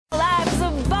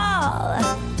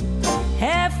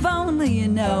you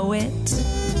know it.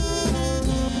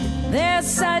 There's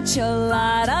such a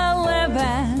lot of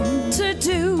living to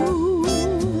do.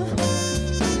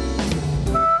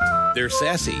 They're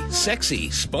sassy, sexy,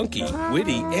 spunky,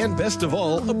 witty, and best of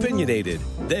all, opinionated.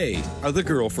 They are the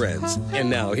Girlfriends. And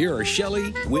now here are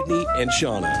Shelley, Whitney, and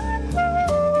Shauna.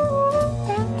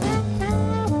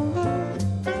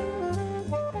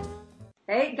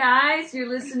 Hey guys, you're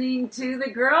listening to the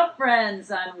Girlfriends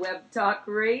on Web Talk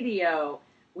Radio.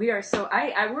 We are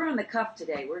we're on the cuff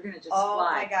today. We're going to just fly. Oh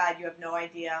my God, you have no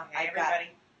idea. Hey, everybody.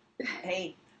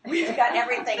 Hey, we've got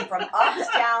everything from ups,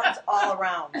 downs, all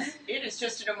around. It is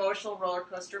just an emotional roller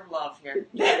coaster of love here.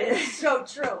 That is so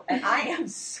true. And I am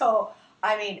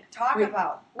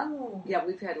about. Ooh. Yeah,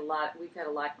 we've had a lot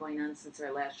going on since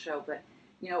our last show, but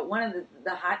you know, one of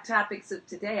the hot topics of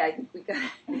today, I think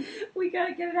we got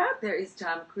to get it out there, is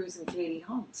Tom Cruise and Katie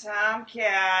Holmes.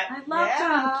 Tomcat. I love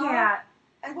Tomcat.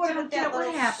 And what about that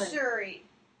little happened? Suri?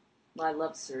 Well, I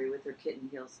love Suri with her kitten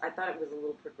heels. I thought it was a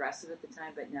little progressive at the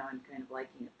time, but now I'm kind of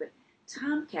liking it. But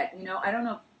Tomcat, you know, I don't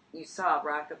know if you saw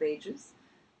Rock of Ages,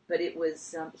 but it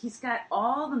was, he's got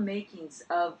all the makings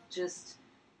of just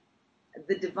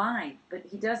the divine, but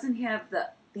he doesn't have the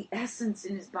essence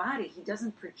in his body. He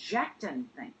doesn't project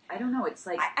anything. I don't know. It's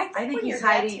like, I think when he's you're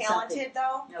hiding that talented, something.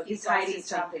 though, No, he's hiding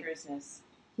something. Cruiseness.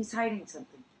 He's hiding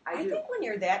something. I think when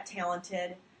you're that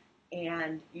talented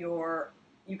and you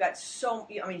got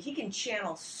he can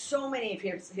channel so many of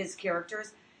his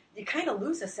characters, you kind of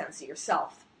lose a sense of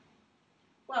yourself.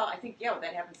 Well, I think,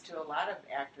 that happens to a lot of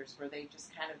actors where they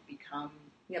just kind of become...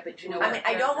 Yeah, but you know I mean,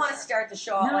 I don't want to start the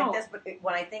show out like this, but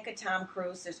when I think of Tom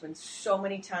Cruise, there's been so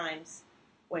many times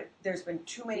when there's been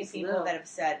too many people that have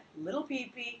said, little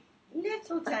pee-pee,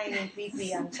 little tiny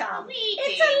pee-pee on Tom.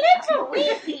 It's a little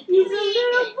wee pee-pee. He's a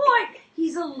little boy.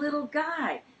 He's a little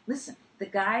guy. Listen, the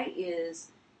guy is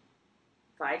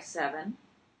 5'7".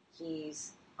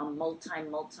 He's a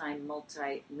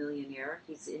multi-millionaire.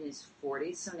 He's in his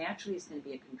 40s, so naturally he's going to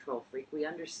be a control freak. We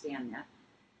understand that.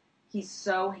 He's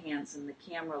so handsome. The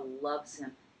camera loves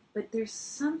him. But there's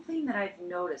something that I've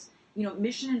noticed. You know,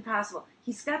 Mission Impossible.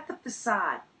 He's got the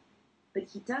facade, but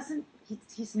he doesn't.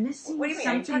 He's missing. What do you mean?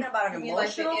 something. Are you talking about an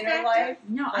emotional like the inner factor? life?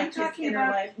 No, like I'm talking inner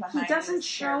about life he doesn't his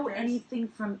show characters? anything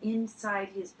from inside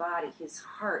his body, his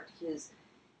heart,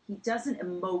 he doesn't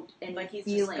emote any Like he's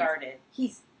feelings. just guarded.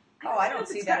 I don't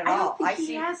see that at all. I don't think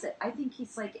he has it. I think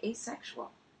he's like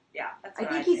asexual. Yeah, that's I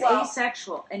what think I he's think.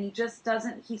 asexual, and he just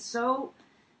doesn't. He's so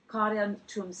caught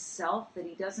to himself that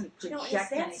he doesn't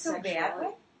project any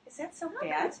sexuality. Is that so I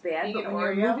bad? It's bad, Being but an when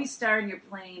you're a Oreo? movie star and you're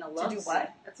playing a love do scene,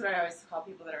 what? That's what I always call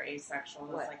people that are asexual.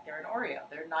 It's like they're an Oreo.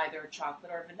 They're neither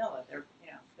chocolate or vanilla. They're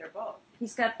both.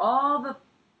 He's got all the.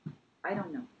 I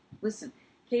don't know. Listen,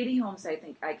 Katie Holmes. I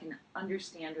think I can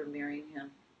understand her marrying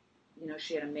him. You know,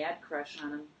 she had a mad crush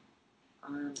on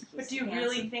him. But do you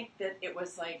really think that it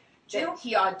was like Jill? that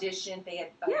he auditioned? They had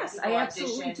Yes, people I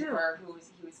absolutely auditioned do. for who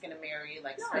he was going to marry,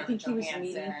 like No, I Scarlett think he was Johansson.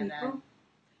 meeting people.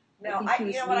 No, I think he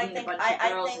was you know what I meeting think? a bunch of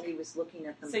girls and he was looking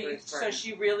at them for his So partner.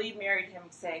 she really married him,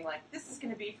 saying like, "This is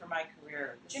going to be for my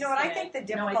career." Do you know what I think the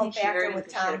No, I difficult think she factor married him with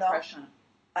because she had Tom, a though? crush on him.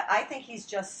 I think he's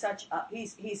just such a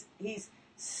he's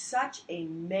such a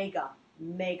mega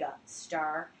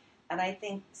star, and I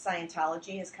think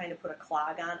Scientology has kind of put a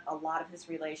clog on a lot of his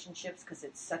relationships because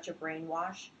it's such a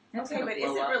brainwash. Okay, but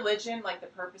isn't religion, like the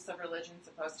purpose of religion,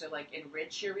 supposed to like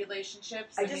enrich your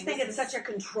relationships? I just think it's such a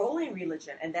controlling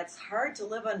religion, and that's hard to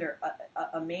live under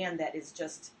a man that is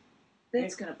just.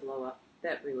 That's going to blow up.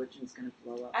 That religion's going to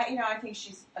blow up. I think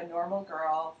she's a normal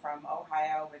girl from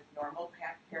Ohio with normal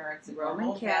parents and Roman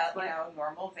normal, Catholic.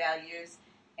 normal values.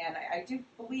 And I do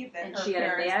believe that And her she had a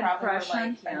parents mad probably were crush on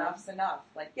like, him. enough's enough.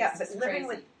 Like, Yeah, this but is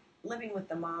crazy. living with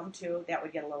the mom too, that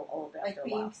would get a little old after Like a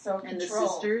being while. so And the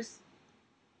controlled. sisters.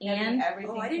 Having And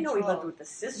everything I didn't know he lived controlled. with the he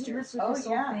sisters. lives with Oh, his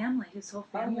yeah. whole family. His whole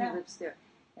family yeah. lives there.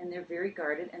 And they're very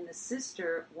guarded. And the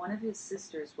sister, one of his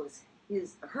sisters was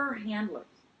her handler.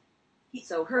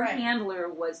 So her Right. handler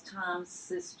was Tom's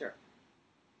sister.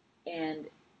 And,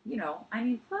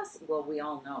 plus, we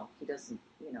all know he doesn't,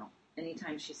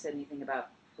 anytime she said anything about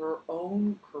her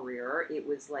own career, it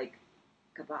was like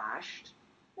kiboshed.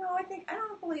 No, I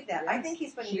don't believe that. Yes. I think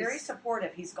he's been very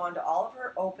supportive. He's gone to all of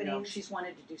her openings. No, she's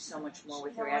wanted to do so much more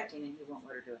with You know her what? acting, and he won't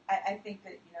let her do it. I think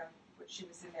that, she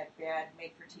was in that bad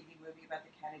made-for-TV movie about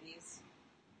the Kennedys.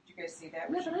 Did you guys see that?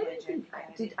 Yeah, Where she but played Jane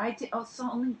Kennedy? I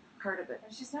saw only part of it.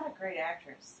 And she's not a great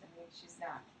actress. I mean, she's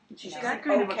not. She's You got know,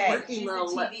 kind of a okay. quirky She's little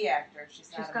a lip. TV actor. She's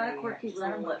not got a movie quirky actor. She's not a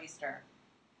little lip. movie star.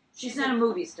 She's not a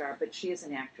movie star, but she is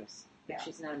an actress. But Yeah.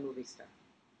 she's not a movie star.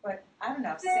 But I don't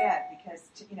know, sad because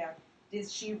did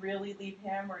she really leave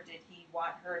him, or did he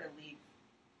want her to leave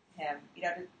him? You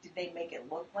know, did they make it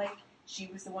look like she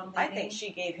was the one leaving? I think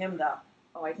she gave him the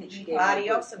Oh, I think she gave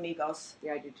adios, amigos.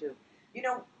 Yeah, I do too. You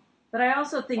know, But I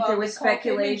also think well, there was Nicole Kidman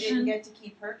speculation. didn't get to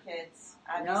keep her kids.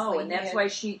 Obviously, No, and he that's had- why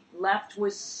she left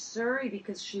with Surrey,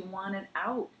 because she wanted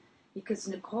out. Because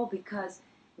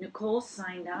Nicole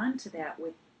signed on to that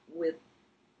with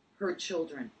her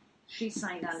children. She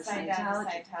signed on to Signed on to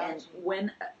Scientology. And Scientology.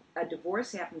 when a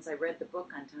divorce happens, I read the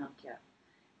book on Tom Cat.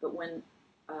 But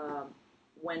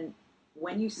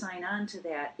when you sign on to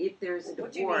that, if there's a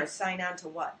what do you mean? divorce, Sign on to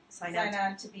what? sign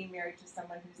on to be married to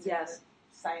someone who's Yes. in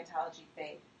the Scientology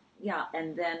faith. yeah,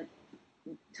 and then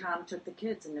Tom took the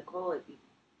kids, and Nicole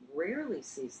rarely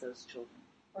sees those children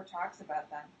Or talks about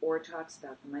them. or talks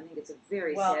about them. I think it's a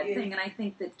very Well, sad you- thing, and I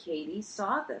think that Katie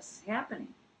saw this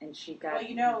happening, and she got. Well,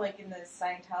 you know, like in the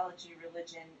Scientology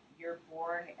religion, you're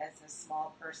born as a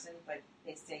small person, but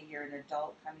they say you're an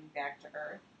adult coming back to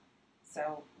Earth.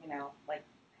 So, you know, like,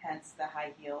 hence the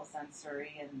high heels on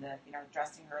Surrey and the, you know,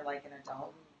 dressing her like an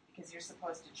adult, because you're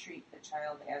supposed to treat the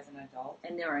child as an adult.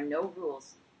 And there are no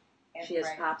rules. And, She has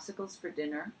right, popsicles for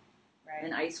dinner right.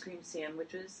 and ice cream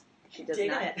sandwiches. She does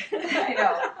Digging not. it. I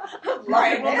know. Love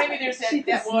Right, it. well, maybe there's that, She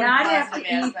that does one not have to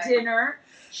positive eat aspect. dinner.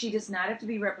 She does not have to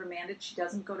be reprimanded. She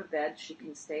doesn't go to bed. She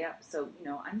can stay up. So,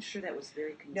 I'm sure that was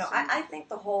very concerning. No, I think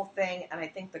the whole thing, and I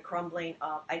think the crumbling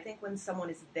up, I think when someone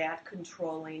is that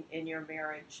controlling in your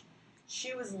marriage,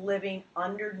 she was living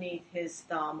underneath his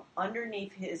thumb,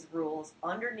 underneath his rules,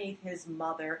 underneath his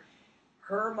mother.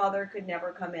 Her mother could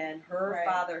never come in. Her Right,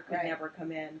 father could right. never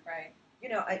come in. Right. You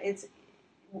know, it's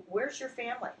where's your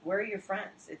family? Where are your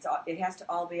friends? It has to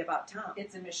all be about Tom.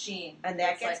 It's a machine. And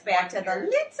that It's gets like back to one the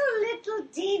weird- little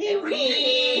teeny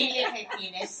wee little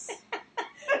penis.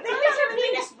 the little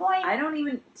penis boy. I don't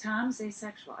even. Tom's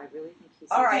asexual. I really think he's.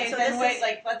 All right, Okay, so then this wait, is-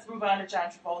 like, let's move on to John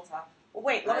Travolta.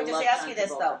 Wait, let I me just love ask John you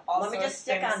this, Travolta. though. Also Let me just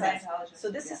stick famous on this. Scientologist.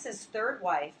 So this Yeah. is his third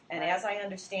wife, and Right. as I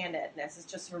understand it, and this is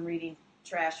just from reading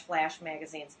trash flash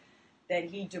magazines, that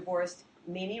he divorced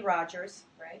Mimi Rogers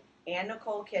Right, and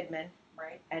Nicole Kidman,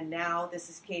 right. and now this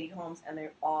is Katie Holmes, and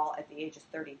they're all at the age of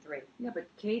 33. Yeah, but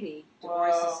Katie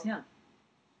divorces Whoa. him.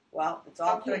 Well, it's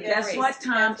all Okay, 33. Guess what,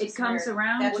 Tom? That's It just comes weird.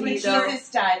 around That's to when you, though,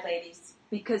 Jesus died, ladies.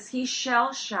 because he's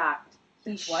shell shocked.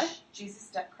 What?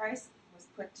 Christ was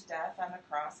put to death on the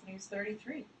cross when he was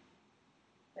 33.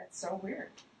 That's so weird.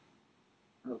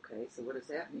 Okay, so what does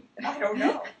that mean? I don't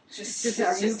know. Just, Just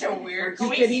it's you- just a weird you can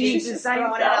coincidence. eat She's just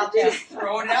throwing it out Scientology. there. Just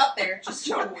throwing it out there. Just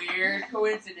a weird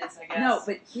coincidence, I guess. No,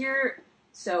 but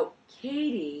so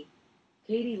Katie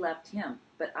left him,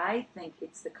 but I think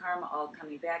it's the karma all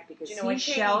coming back because Do you know what he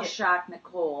Katie shell did? shocked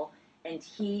Nicole, and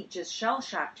he just shell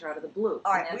shocked her out of the blue.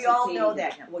 All And right, that's we what all Katie know did to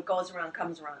that him. what goes around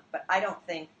comes around, but I don't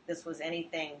think this was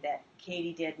anything that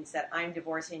Katie did and said, "I'm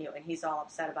divorcing you," and he's all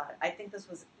upset about it. I think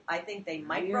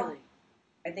Really?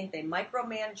 I think they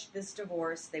micromanaged this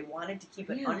divorce. They wanted to keep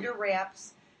it Really? under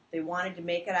wraps. They wanted to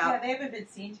make it yeah, out. they haven't been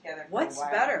seen together for What's a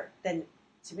while. better than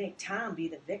to make Tom be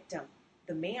the victim?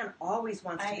 The man always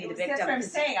wants to be the victim. That's what I'm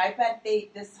saying. I bet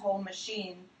this whole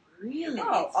machine. Really?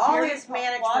 No. It's all very his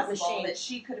management plausible machine- that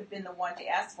she could have been the one to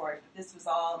ask for it, but this was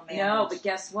all managed. No, but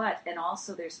guess what? And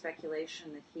also there's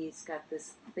speculation that he's got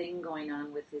this thing going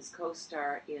on with his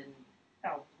co-star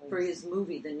Oh, for please. his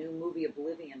movie, the new movie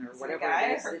Oblivion or Is it a whatever guy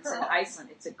it is. or It's in girl? Iceland.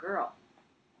 It's a girl.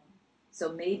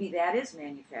 So maybe that is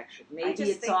manufactured. Maybe I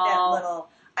just it's think all. that little.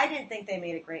 I didn't think they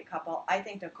made a great couple. I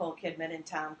think Nicole Kidman and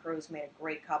Tom Cruise made a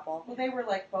great couple. Well, they were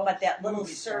like both. But that little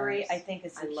movie Surrey, stars. I think,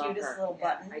 is I the love cutest her. little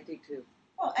Yeah, button. I do too.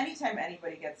 Well, anytime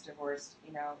anybody gets divorced,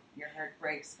 your heart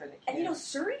breaks for the kids. And you know,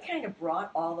 Surrey kind of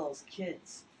brought all those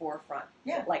kids forefront.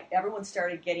 Yeah. Like everyone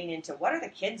started getting into what are the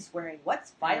kids wearing?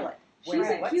 What's Violet She's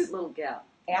wearing? a What's cute little gal.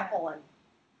 Apple and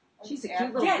She's a Yeah.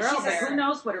 cute little Yeah, girl, she's but a- who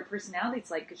knows what her personality's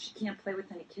like because she can't play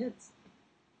with any kids.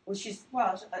 well, she's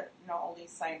Well, only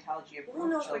Scientology approved who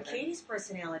knows children. what Katie's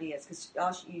personality is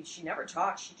because she never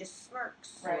talks. She just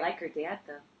smirks. Right. I like her dad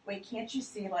though. Wait, can't you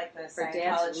see like the Her Scientology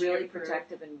dad's really approved?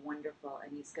 protective and wonderful,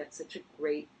 and he's got such a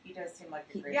great. He does seem like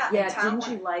a He, great. Yeah, yeah, and Tom didn't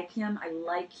you went- like him? I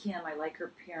like him. I like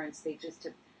her parents. They just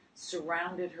have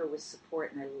surrounded her with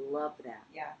support, and I love that.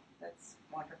 Yeah, that's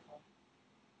wonderful.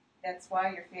 That's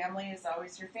why your family is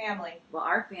always your family. Well,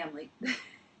 our family,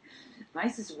 my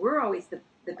sister, we're always the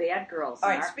bad girls. All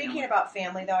in right. our Speaking family. about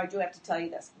family, though, I do have to tell you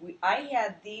this. I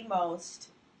had the most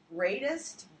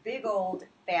greatest big old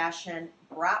fashioned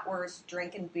bratwurst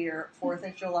drinking beer 4th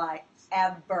of July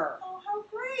ever. Oh, how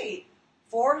great!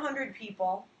 400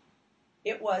 people.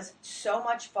 It was so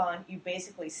much fun. You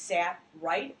basically sat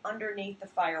right underneath the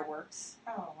fireworks.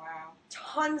 Oh, wow.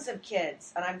 Tons of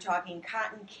kids, and I'm talking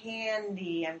cotton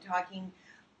candy, I'm talking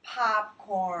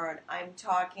popcorn, I'm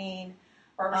talking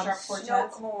Barbershop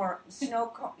Quartets.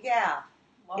 Yeah.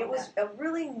 Love It was that. a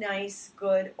really nice,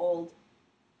 good old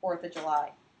 4th of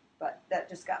July. But that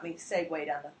just got me segued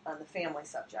on the family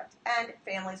subject. And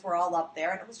families were all up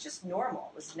there, and it was just normal.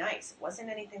 It was nice. It wasn't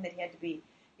anything that had to be,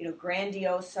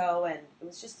 grandioso, and it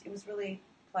was really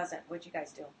pleasant. What'd you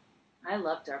guys do? I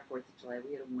loved our 4th of July.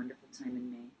 We had a wonderful time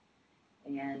in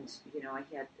May. And, I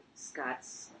had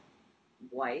Scott's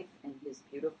wife and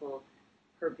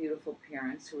her beautiful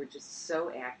parents who were just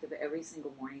so active. Every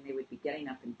single morning they would be getting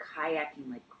up and kayaking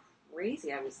like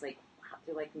crazy. I was like, wow,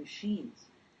 they're like machines.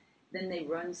 Then they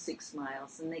run 6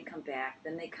 miles, then they come back,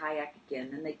 then they kayak again,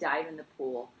 then they dive in the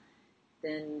pool.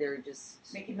 Then they're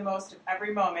just... making the most of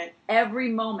every moment. Every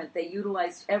moment. They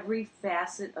utilized every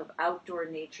facet of outdoor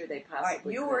nature they possibly All right,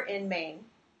 you could. were in Maine.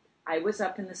 I was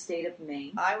up in the state of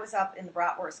Maine. I was up in the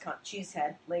Bratwurst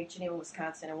Cheesehead, Lake Geneva,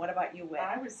 Wisconsin. And what about you, Whit?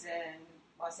 I was in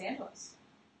Los Angeles.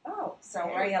 Oh, So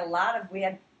okay. We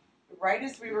had right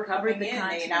as we were Covered coming the in, they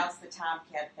continent. announced the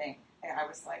Tomcat thing. And I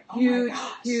was like, oh Huge, my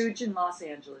gosh. huge in Los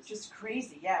Angeles. Just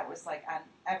crazy. Yeah, it was like on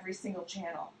every single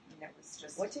channel. And it was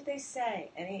just, What did they say?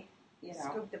 Any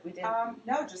scoop that we did?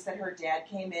 No, just that her dad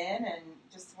came in and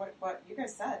just what you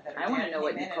guys said. That her I wanna dad know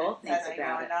what came in Nicole and said, thinks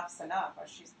about it. Enough's enough. Oh,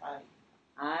 she's probably...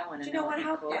 I want Do to you know what?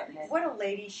 Nicole thinks. What a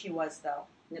lady she was, though.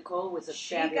 Nicole was a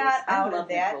She fabulous... got I out love of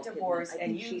that Nicole Kidman. divorce, I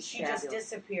and think she's she just fabulous.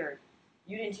 disappeared.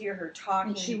 You didn't hear her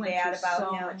talking And she went bad through about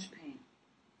so him. much pain.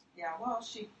 Yeah, well,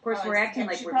 she... Of course, we're acting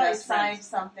like she we're probably best signed friends.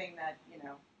 something that,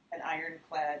 an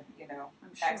ironclad,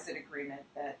 I'm sure. exit agreement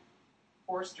that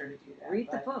forced her to do that. Read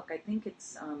the but- book. I think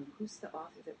it's... who's the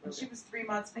author that And wrote she it? was 3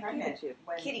 months I gave it pregnant to you.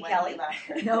 when Kitty when Kelly. he left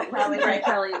her. No, it wasn't Probably Kitty right.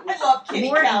 Kelly. It was I love Kitty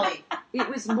Morton. Kelly. It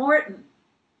was Morton.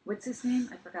 What's his name?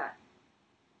 I forgot.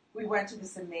 We went to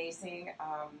this amazing,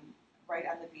 right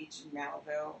on the beach in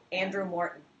Malibu. Andrew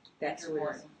Morton. That's Andrew who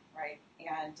it is. Morton, right?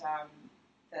 And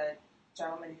the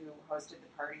gentleman who hosted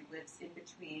the party lives in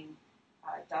between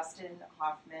Dustin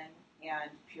Hoffman and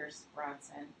Pierce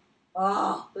Bronson.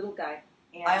 Oh, little guy.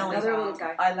 And, I only Another little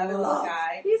guy. Another little love-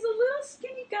 guy. He's a little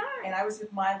skinny guy. And I was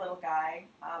with my little guy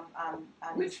on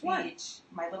Which his one? beach.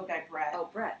 My little guy, Brett. Oh,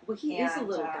 Brett. Well, he is a And,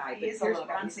 little guy, he but is a Pierce little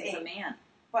guy. Bronson's He's a 8. man.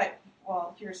 But,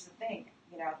 well, here's the thing.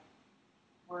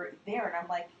 We're there, and I'm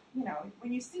like,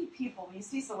 when you see people, when you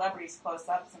see celebrities close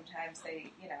up, sometimes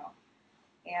they,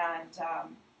 and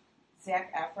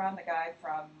Zac Efron, the guy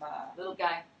from, Little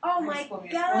guy. Oh, High my School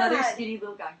Musical. God. Another skinny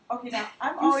little guy. okay, now,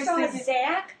 I'm You always saw thinking,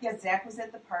 Zach? yeah, Zach was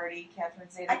at the party, Catherine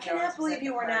Zeta-Jones I cannot was believe at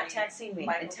you the were not party, texting me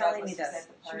Michael and telling me Douglas was this. at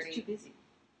the She was party. too busy.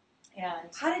 And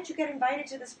How did you get invited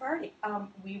to this party?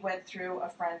 we went through a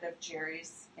friend of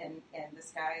Jerry's, and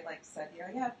this guy said,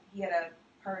 yeah, he had a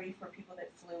party for people that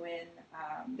flew in.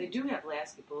 They do have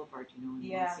Lasky Boulevard, in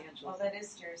Yeah, Los Angeles. well, that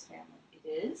is Jerry's family. It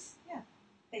is?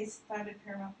 They founded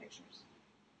Paramount Pictures.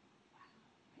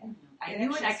 I It knew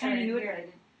it. actually I kind of knew it.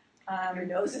 started but I Your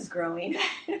nose is growing.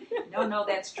 didn't. No,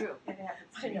 that's true. It happens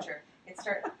I to be know.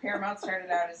 true. Paramount started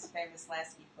out as famous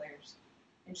Lasky players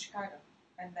in Chicago,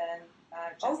 and then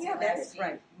Jesse Oh, yeah, that is Lasky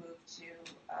right. moved to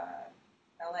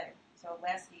L.A. So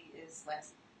Lasky is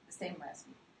the same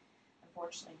Lasky.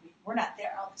 Unfortunately, we're not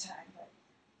there all the time, but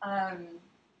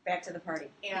Back to the party.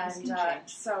 and Things can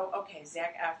change. so okay,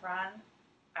 Zac Efron,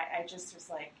 I just was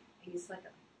like, he's like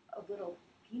a little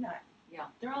peanut. Yeah,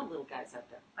 they're all little guys out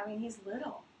there. I mean, he's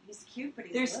little. He's cute, but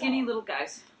he's They're little. skinny little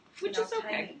guys, which is okay.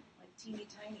 Tiny, like teeny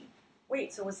tiny.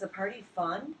 Wait, so was the party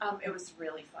fun? It was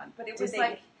really fun, but it Did was they-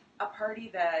 like a party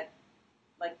that,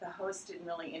 like, the host didn't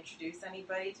really introduce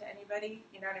anybody to anybody.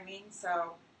 You know what I mean?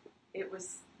 So it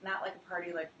was not like a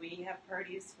party like we have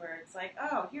parties where it's like,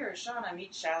 oh, here, Shauna,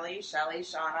 meet Shelly,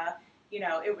 Shauna.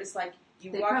 It was like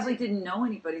you They walked probably in, didn't know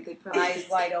anybody. They probably Eyes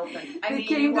wide open. I They mean,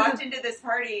 came you to walked the- into this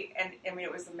party, and I mean,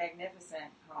 it was a magnificent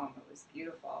home. It was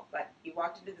beautiful, but you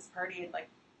walked into this party, and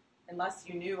unless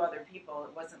you knew other people,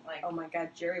 it wasn't like, Oh my God,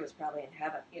 Jerry was probably in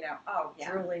heaven, oh yeah.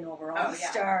 drooling over all Oh, the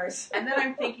yeah. stars. And then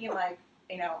I'm thinking, I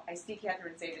see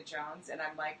Catherine Zeta-Jones, and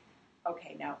I'm like,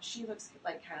 okay, now she looks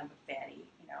like kind of a fatty,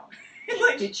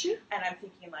 Did she? and I'm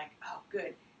thinking, oh,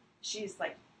 good, she's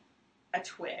like a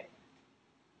twig.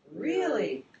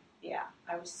 Really? Yeah,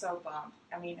 I was so bummed.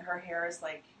 I mean, her hair is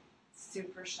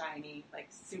super shiny,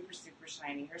 super, super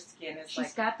shiny. Her skin is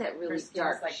She's got that her really skin is,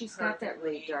 dark. like, She's got that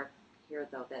really perfectly- dark hair,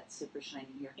 though. That super shiny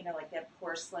hair. like that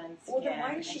porcelain skin. Well, then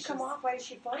why does she and come she's- off? Why does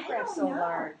she I photograph don't so know.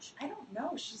 large? I don't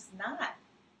know. She's not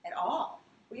at all.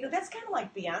 Well, that's kind of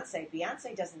like Beyonce.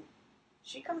 Beyonce doesn't.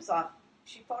 She comes off.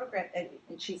 She photographs, And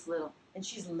she's little. and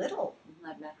she's little,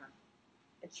 I've met her.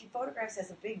 and she photographs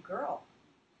as a big girl.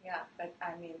 Yeah, but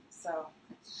I mean, so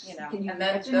Can you and then,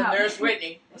 imagine then how? there's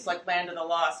Whitney. It was like Land of the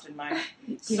Lost in my Can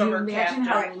you summer imagine camp.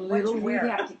 how Right, little what'd you we wear?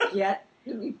 have to get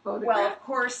To be photographed. Well, of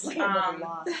course, Land of the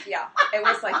Lost. yeah, it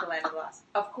was like the land of the lost.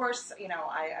 Of course,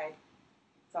 I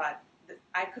thought that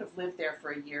I could have lived there for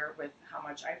a year with how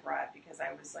much I brought because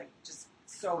I was like just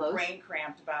so Clothes? brain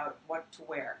cramped about what to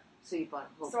wear. So you bought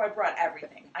a whole. So I brought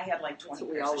everything. I had like 20 That's what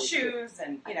we pairs of always do. shoes,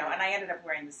 and I know. and I ended up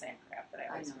wearing the same crap that I I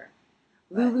always know. wear.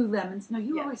 Lululemons. No,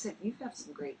 you Yeah. always said you have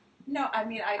some great. No, I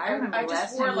mean I remember I last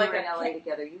just time wore we like were in a LA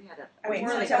together. You had a. I Wait,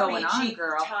 wore so like tell a me, cheap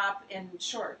girl. top and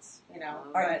shorts, Oh.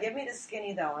 All right, But- give me the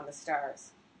skinny though on the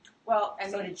stars. well, I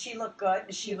mean, So did she look good?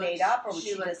 Was she she made looked- up, or was she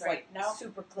she looked just great. like No.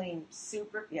 super clean?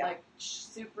 super Yeah.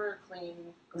 super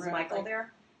clean. Was groomed, Michael like-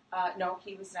 there? No,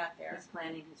 he was not there. He's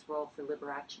planning his role for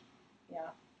Liberace. Yeah,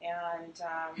 and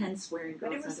Hence wearing but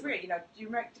it girls' was underwear. weird. Do you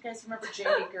guys remember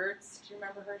Jamie Gertz? Do you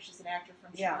remember her? She's an actor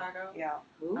from Yeah. Chicago. Yeah.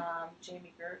 Who?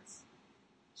 Jamie Gertz.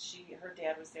 Her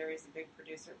dad was there. He's a big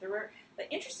producer. The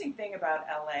interesting thing about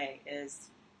LA is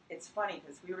it's funny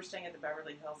because we were staying at the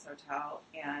Beverly Hills Hotel,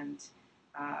 and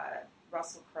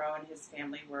Russell Crowe and his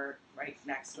family were right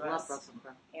next to I love us. Russell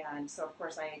Crowe. And so of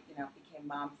course I became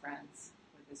mom friends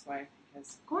with his wife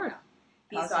because Of course.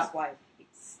 How's he's his wife?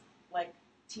 he's like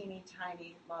teeny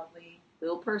tiny, lovely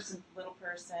Little person. little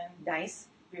person. Nice.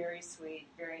 Very sweet,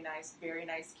 very nice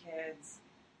kids.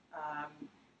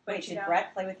 Wait, you did know-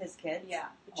 Brett play with his kids? Yeah,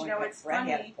 but Oh, you know I bet it's Brett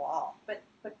had funny. a ball. But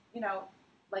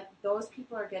like those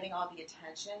people are getting all the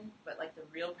attention, but like the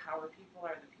real power people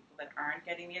are the people that aren't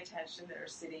getting the attention that are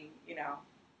sitting,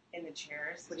 in the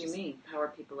chairs. What do It's you mean? Power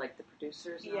people like the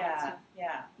producers? And all that Yeah, stuff?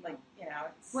 yeah. Like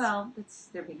it's Well,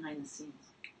 they're behind the scenes.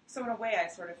 So in a way, I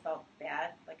sort of felt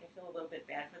bad. Like I feel a little bit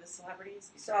bad for the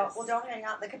celebrities. So, Because, well, don't hang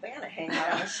out in the cabana. Hang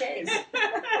out on the shades.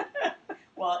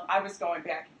 Well, I was going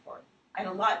back and forth. And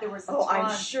there was a Oh, ton.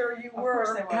 I'm sure you Of course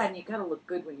were. I was. God, and you gotta look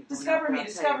good when you go Discover out, me, I'll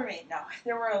tell discover you. me. No,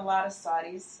 there were a lot of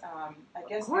Saudis. I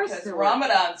guess course because there were.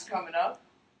 Ramadan's coming up.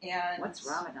 And What's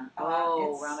Ramadan?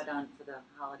 it's- Ramadan for the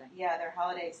holiday. Yeah, their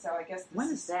holiday. So I guess this When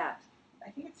is that? I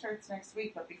think it starts next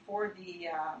week, but before the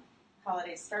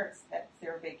holiday starts, that's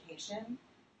their vacation.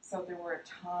 So there were a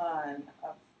ton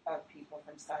of people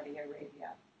from Saudi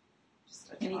Arabia.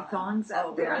 Just a Any ton. thongs out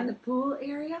Oh, there really? in the pool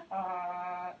area?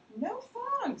 No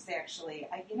thongs, actually.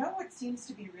 You know what seems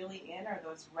to be really in are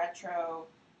those retro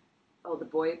Oh, the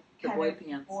boy kind boy of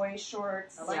pants. boy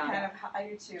shorts. Oh, Like yeah. kind of, I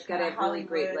do too. You kind gotta of have really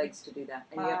great Hollywood. legs to do that,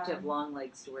 and you have to have long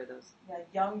legs to wear those. Yeah,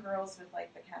 young girls with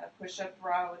like the kind of push-up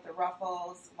bra with the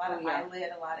ruffles, a lot of Oh, yeah.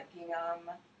 eyelid, a lot of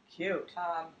gingham. Cute.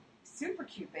 Super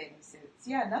cute bathing suits.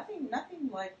 Yeah, nothing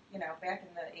like back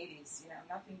in the '80s.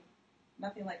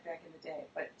 Nothing like back in the day.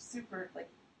 But super like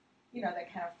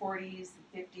that kind of '40s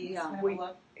and '50s Yeah. kind of We-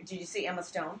 look. Did you see Emma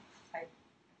Stone?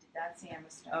 Did not see Emma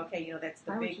Stone. Okay, that's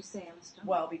the Why would big. you say Emma Stone?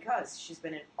 Well, because she's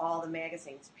been in all the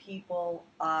magazines. People,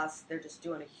 us, they're just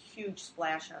doing a huge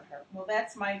splash on her. Well,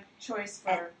 that's my choice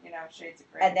for Shades of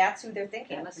Grey. And that's who they're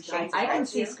thinking Emma of. Stone. Shades of I Grey. can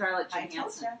see Scarlett I told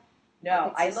Johansson. you.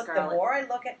 No, I I could see look. The Scarlett. more I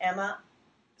look at Emma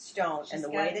Stone She's and the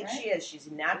got way it, that right? she is, she's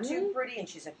not too Really? pretty, and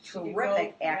she's a She could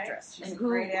terrific go, right? actress. She's And a who-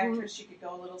 great who- actress. She could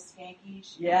go a little skanky.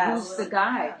 She could Yes. go a Who's little- the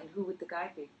guy, yeah. and who would the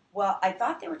guy be? Well, I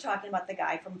thought they were talking about the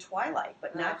guy from Twilight,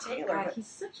 but not Oh, Taylor. God, But he's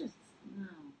such a no.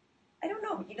 I don't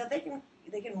know. They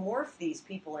can morph these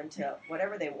people into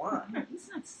whatever they want. No, he's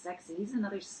not sexy. He's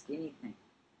another skinny thing.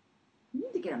 You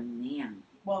need to get a man.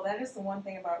 Well, that is the one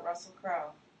thing about Russell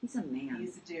Crowe. He's a man.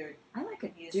 He's a dude. I like a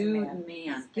He is a dude man.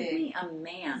 man. He's Give big. me a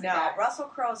man. No, Russell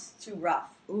Crowe's too rough.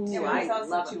 Ooh, Yeah, but I he's also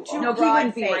love too him. old. No, he broad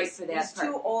wouldn't be right face. for that He's part.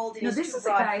 too old. And No, he's this too is a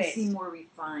guy I broad-faced. see more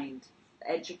refined,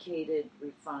 educated,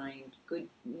 refined, good.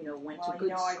 Went Well, to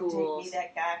good I schools. take me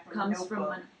that guy from Comes the from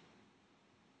Notebook. an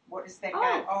What is that Oh,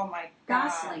 guy? Oh my God.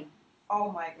 Gosling.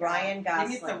 Oh my God. Ryan Give me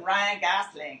Gosling. some Ryan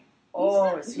Gosling.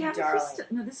 Oh, He's is not- he yeah, but darling?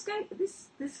 no,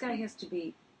 this guy has to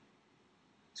be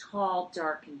tall,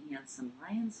 dark, and handsome.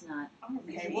 Ryan's not. Oh,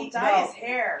 He- okay, we'll he- dye no. his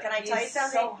hair. Can I He tell you is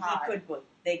something? So hot.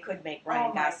 They could make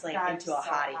Ryan Oh my Gosling God, into a so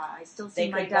hottie. hot. I still They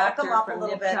see my could bulk doctor him up a from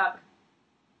little Nip bit. Tuck.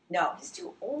 No, he's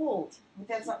too old. But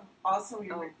that's also,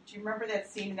 do Oh. you remember that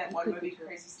scene in that He one could movie, be true.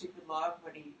 Crazy Stupid Love,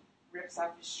 when he rips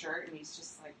off his shirt and he's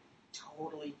just like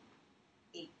totally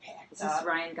eight-packed Is this up?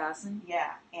 Ryan Gosling?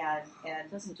 Yeah, and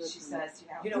Doesn't do it she for me. says,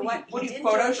 You know what? What He do you did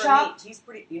do it for Photoshop? me. He's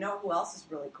pretty. You know who else is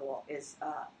really cool? Is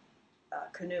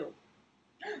Canoe.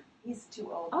 He's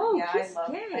too old. Oh, yeah, he's I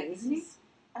love. gay, isn't he?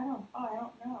 I don't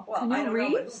know. Well, Canoe I don't know,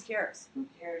 but Reeves? who cares? Who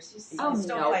cares? He's. Oh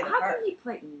still no! play the How part. can he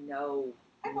play? No,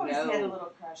 I've always no. had a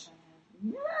little crush on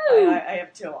him. no. I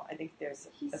have two. I think there's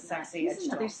He's a not. sexy He's edge to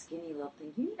another him. skinny little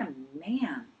thing. You need a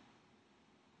man.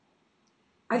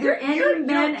 Are You're- there any you're-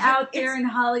 men you're- out there in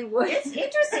Hollywood? It's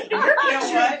interesting. You know You're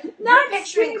what? picturing, Not you're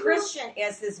picturing skinny Christian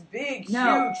as this big,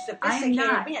 No, huge, sophisticated I'm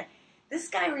not. man. This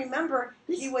guy, remember,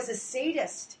 he This- was a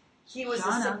sadist. he was a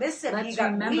Shauna, submissive. let's He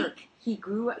got remember, weak.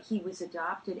 he was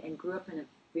adopted and grew up in a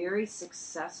very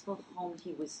successful home.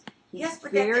 He's Yes,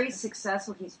 but very that's-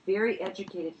 successful. He's very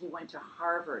educated. He went to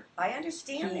Harvard. I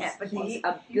understand that, but he's he,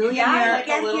 a you billionaire. gotta Like a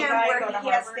get little him guy where go he to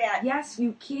has Harvard? that. Yes,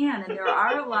 you can, and there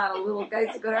are a lot of little guys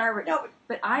that go to Harvard. No,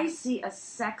 But I see a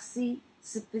sexy,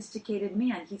 sophisticated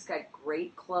man. He's got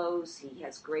great clothes. He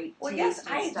has great well, taste yes,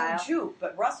 and I style. do too.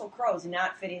 But Russell Crowe's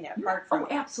not fitting that part for Oh, me.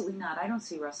 absolutely not. I don't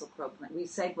see Russell Crowe playing. We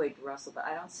segued to Russell, but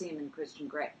I don't see him in Christian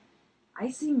Grey. I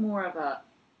see more of a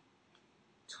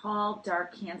tall,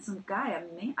 dark, handsome guy.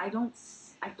 I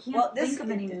can't Well, think of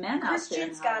any men out there.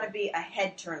 Christian's got to be a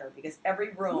head turner because every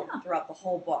room Yeah. throughout the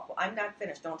whole book. Well, I'm not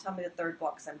finished. Don't tell me the third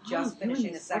book because I'm just you and finishing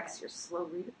the these second. books, you're slow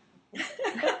reader.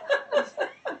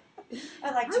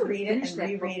 I like I to would read it finish and that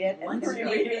reread book it and once a day.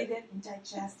 reread Reread it. it and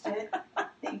digest it.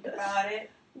 Think about it.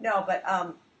 No, but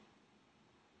I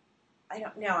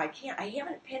don't know. I can't. I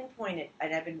haven't pinpointed,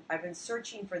 and I've been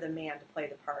searching for the man to play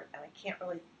the part, and I can't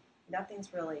really.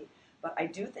 Nothing's really. But I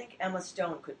do think Emma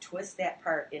Stone could twist that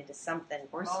part into something.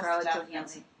 Or Most Scarlett definitely.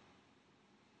 Johansson.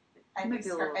 I Might think, be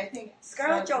a little- I think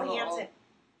Scarlett Scarlett's a little Johansson.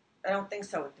 I don't think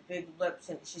so. With the big lips,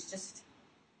 and she's just.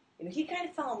 He kind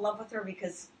of fell in love with her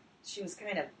because she was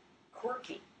kind of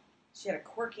quirky. She had a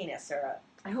quirkiness or a.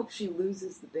 I hope she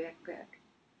loses the backpack.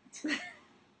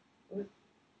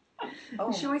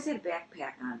 Oh, She always had a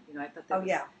backpack on. I thought that oh was,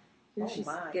 yeah. here Oh, she's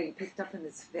my. getting picked up in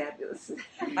this fabulous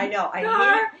I know. I hate.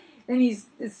 car, and he's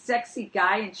this sexy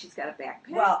guy, and she's got a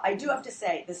backpack. Well, I do have to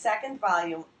say, the second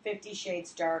volume, 50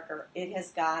 Shades Darker, it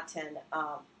has gotten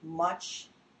much.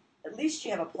 At least you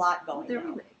have a plot going.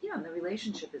 now. And the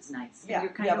relationship is nice. Yeah,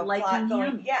 You're you kind have of a liking plot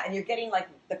going. him. Yeah, and you're getting like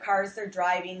the cars they're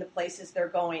driving, the places they're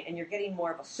going, and you're getting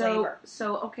more of a flavor.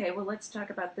 So okay, well, let's talk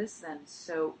about this then.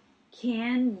 So,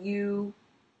 can you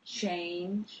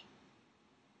change?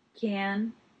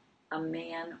 Can a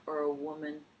man or a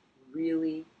woman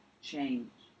really change?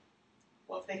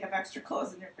 Well, if they have extra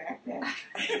clothes in their backpack.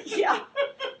 Yeah.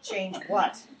 Change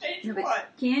what? Change No, but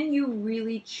what? can you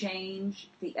really change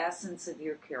the essence of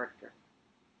your character?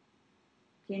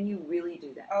 Can you really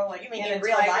do that? Oh, like You mean can in a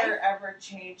real tiger life? ever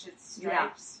change its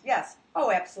stripes? Yes.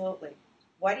 Oh, absolutely.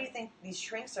 Why do you think these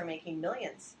shrinks are making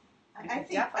millions? I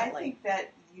Definitely. think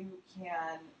that you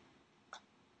can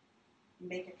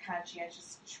make a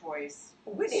conscientious choice.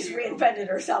 Whitney's to- reinvented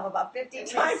herself about 50 At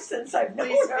times least- since I've At known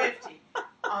least her. 50.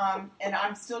 And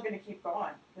I'm still going to keep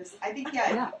going because I think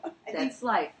Yeah, I think that's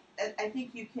life. I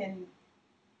think you can.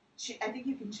 I think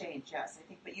you can change. Yes, I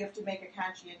think, but you have to make a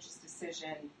conscientious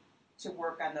decision to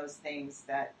work on those things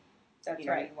that That's you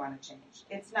right. you want to change.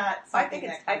 It's not. I Something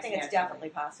think that I comes think it's naturally. definitely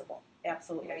possible.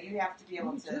 Absolutely. You have to be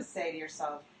able Me to too. say to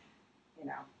yourself,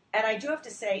 And I do have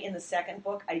to say, in the second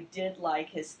book, I did like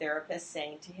his therapist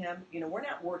saying to him, we're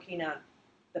not working on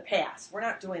the past. We're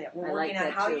not doing that. We're I working like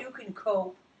on that how too. you can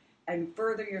cope and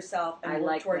further yourself and I work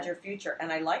like towards that. your future.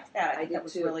 And I liked that. I think did that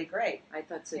was too. really great. I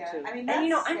thought so yeah. too. I mean,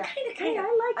 And that's, I'm yeah. kind of,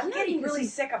 I like I'm him getting because really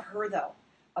he's- sick of her though,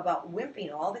 about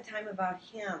wimping all the time about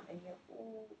him, and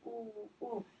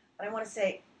ooh. And I want to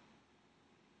say,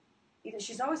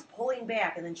 she's always pulling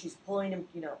back, and then she's pulling him,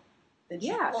 then she's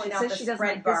Yeah, pulling she out says the she doesn't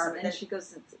spread like this, bar, and then she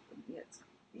goes,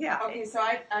 yeah. Okay, so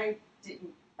I didn't.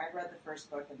 I read the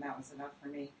first book, and that was enough for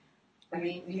me. I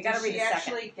mean, you got to did read she the second.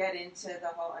 actually get into the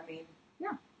whole? I mean,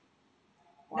 Yeah.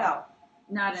 Wow.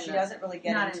 not She in doesn't really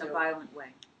get not into in a violent way.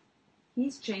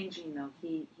 He's changing though.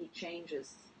 He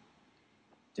changes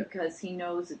because he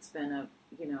knows it's been a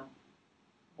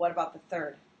What about the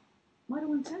third? Well, I don't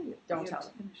want to tell you. Don't You tell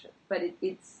have to finish it. But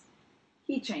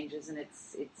he changes, and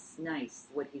it's nice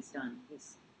what he's done.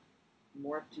 He's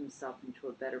morphed himself into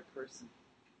a better person.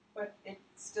 But it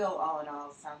still, all in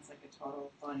all, sounds like a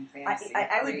total fun I, fantasy.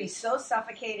 I would be so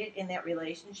suffocated in that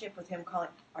relationship with him calling,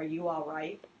 "Are you all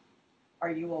right? Are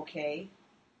you okay?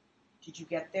 Did you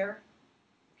get there?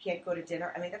 You can't go to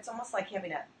dinner." I mean, that's almost like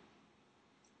having a.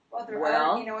 Well, there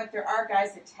Well- are. You know what? There are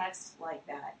guys that text like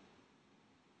that.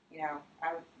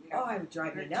 I would. Oh, I would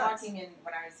drive we me were nuts. talking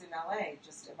when I was in LA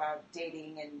just about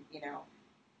dating and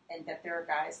and that there are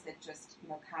guys that just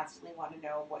constantly want to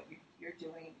know what you're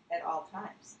doing at all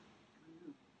times.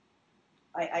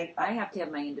 I I have to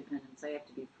have my independence. I have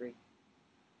to be free.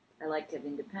 I like to have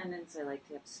independence. I like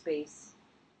to have space.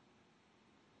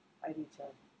 do too.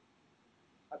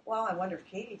 Well, I wonder if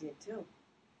Katie did too.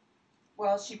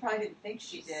 Well, she probably didn't think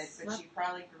she did, but Slept- she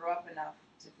probably grew up enough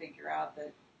to figure out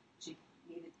that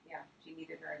she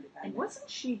needed her independence. And wasn't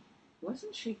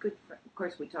she good friend? Of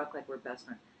course, we talk like we're best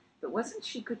friends. But wasn't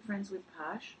she good friends with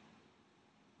Posh?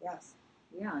 Yes.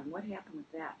 Yeah, and what happened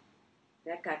with that?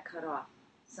 That got cut off.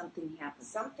 Something happened.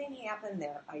 Something happened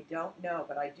there. I don't know,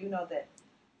 but I do know that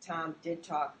Tom did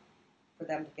talk for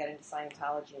them to get into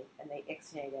Scientology, and they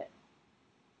ixnayed it.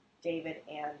 David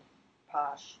and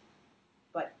Posh,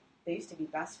 but they used to be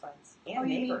best friends and Oh, you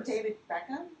mean neighbors. David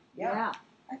Beckham? Yeah.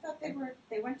 I thought they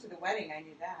went to the wedding. I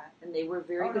knew that. And they were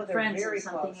very Oh, no, good they're friends. very And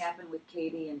something close. happened with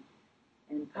Katie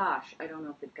and Posh. I don't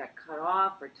know if it got cut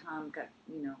off or Tom got,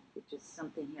 it just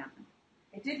something happened.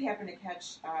 I did happen to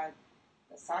catch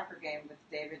the soccer game with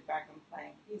David Beckham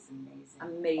playing. He's amazing.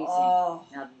 Amazing. Oh.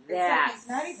 Now It's like he's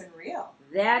not even real.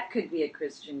 that could be a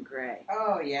Christian Grey.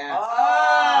 Oh yeah.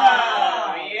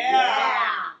 Oh, yeah.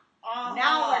 Uh-huh.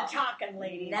 Now we're talking,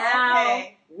 ladies. Now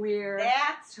Okay. we're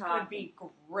That talking. would be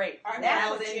great. I'm That's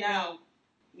out what in you now. need.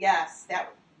 Yes,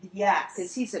 yes.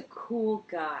 Because he's a cool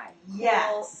guy.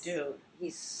 Yes. Cool dude.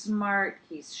 He's smart.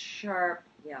 He's sharp.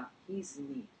 Yeah, he's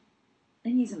neat.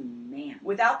 And he's a man.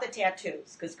 Without the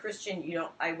tattoos, because Christian,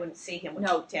 I wouldn't see him with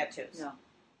No. tattoos. No.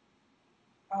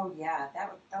 Oh yeah,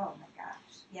 that would. Oh my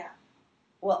gosh. Yeah.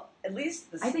 Well, at least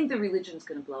I think the religion's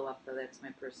going to blow up, though. That's my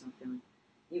personal feeling.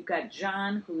 You've got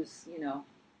John, who's,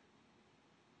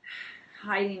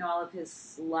 hiding all of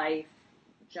his life.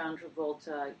 John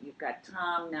Travolta. You've got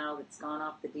Tom now that's gone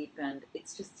off the deep end.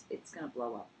 It's going to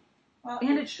blow up. Well,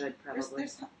 And it should, probably.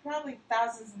 there's probably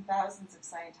thousands and thousands of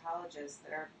Scientologists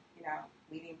that are,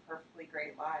 leading perfectly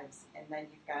great lives, and then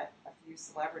you've got a few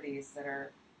celebrities that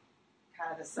are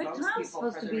kind of the But Tom's spokespeople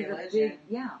supposed for to the be the religion. big,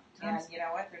 yeah. And Tom's, you know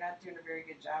what? They're not doing a very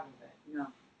good job of it. no,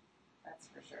 That's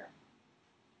for sure.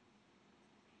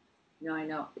 no, I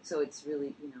know. So it's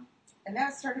really, And that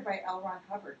was started by L. Ron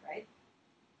Hubbard, right?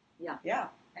 Yeah.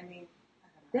 I mean, I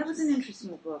don't know, that was an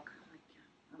interesting book.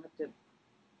 I'll have to.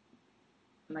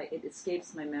 It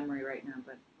escapes my memory right now,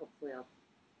 but hopefully I'll.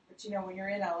 But when you're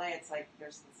in LA, it's like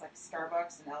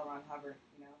Starbucks and L. Ron Hubbard.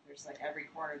 There's like every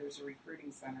corner there's a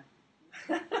recruiting center.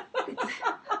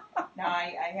 No,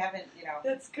 I haven't.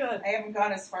 That's good. I haven't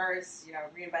gone as far as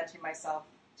reinventing myself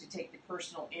to take the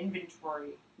personal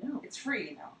inventory. No, It's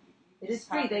free, You it is just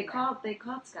free. pop They in there.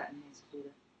 called Scott and Hayes to do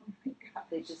that. Oh my God.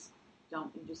 They just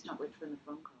don't. You just don't return the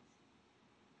phone calls.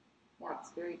 Yeah, Wow.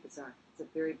 it's very bizarre. It's a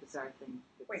very bizarre thing.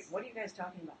 Wait, what are you guys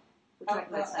talking about? We're Oh,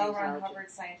 talking about the L. Ron Scientology. Hubbard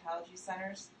Scientology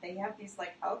centers, they have these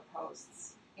like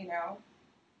outposts,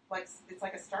 like it's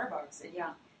like a Starbucks. And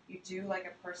Yeah, you do like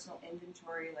a personal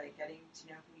inventory, like getting to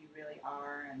know who you really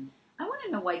are, and I want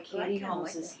to know why Katie kinda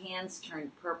Holmes' like hands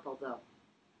turned purple though.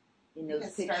 In those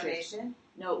because pictures. starvation.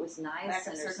 No, it was Lack niacin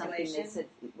of or something. They circulation? said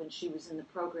when she was in the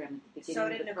program at the beginning So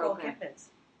of did the Nicole program, Kidman's.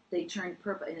 they turned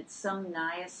purple, and it's some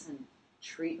niacin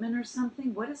treatment or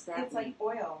something. What does that It's mean? like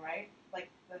oil, right? Like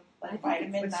the I think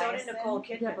vitamin But so did niacin. Nicole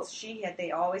Kidman's. Yeah, but-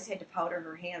 They always had to powder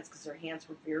her hands because her hands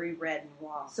were very red and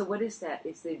raw. So what is that?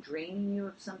 Is they draining you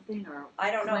of something, or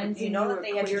I don't know. Do you cleansing know you that or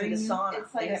they had to do clearing the you? sauna?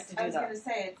 It's like they have to I do was that. going to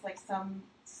say it's like some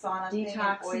sauna thing, and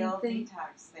Detoxing oil thing?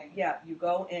 detox thing. Yeah, you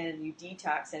go in and you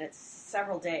detox, and it's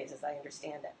several days, as I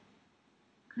understand it.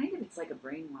 Kind of, it's like a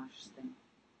brainwash thing.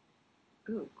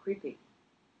 Ooh, creepy.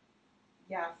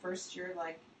 Yeah, first you're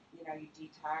like, you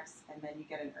detox, and then you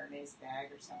get an Hermes bag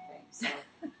or something. So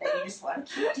that you just want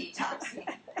to keep detoxing.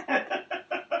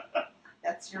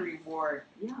 That's your reward.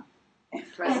 Yeah,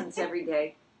 presents every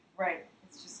day. Right.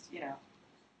 It's just,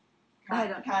 I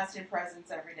don't- constant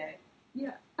presence every day.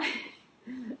 Yeah.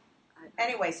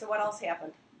 Anyway, so what else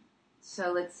happened?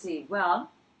 So let's see.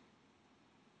 Well,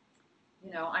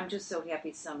 I'm just so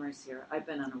happy summer's here. I've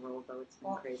been on a roll though; it's been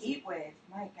Well, crazy. heat wave,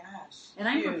 my gosh. And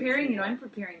I'm Huge preparing. heat I'm wave.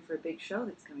 preparing for a big show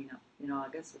that's coming up in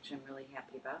August, which I'm really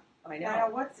happy about. I Now,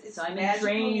 know. it's So I'm in magical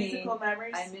training. musical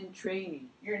memories? I'm in training.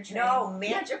 You're in training? No,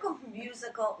 magical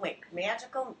musical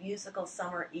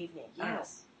summer evening.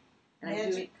 Yes. And I'm doing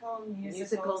Magical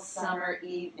musical summer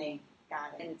evening.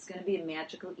 Got and it. it's going to be a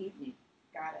magical evening.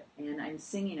 Got it. And I'm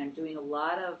singing. I'm doing a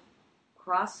lot of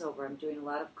crossover. I'm doing a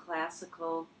lot of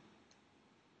classical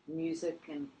music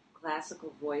and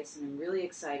classical voice, and I'm really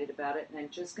excited about it. And I'm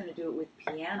just going to do it with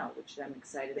piano, which I'm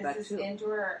excited Is about this too.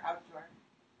 indoor or outdoor?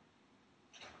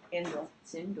 Indoor.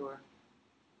 It's indoor.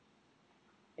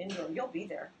 Indoor. You'll be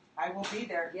there. I will be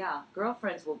there. Yeah,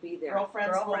 girlfriends will be there.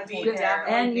 Girlfriends will Girlfriends be will there.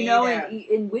 definitely And be you know, there.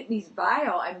 in Whitney's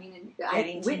bio, I mean,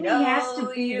 Getting to Whitney know has to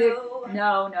be you. there.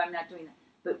 No, I'm not doing that.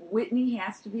 But Whitney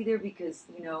has to be there because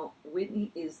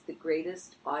Whitney is the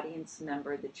greatest audience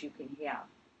member that you can have.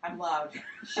 I'm loud.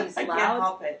 She's I can't loud,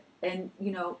 help it. and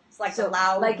It's like so a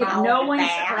loud like if mouth no one's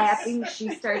bass. clapping, she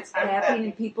starts clapping,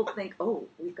 and people think, "Oh,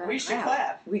 we've got We to should clap.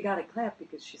 clap. We got to clap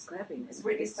because she's clapping." It's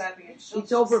Whitney's clapping. And she'll It's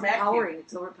smack you. overpowering.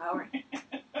 It's overpowering.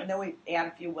 And then we add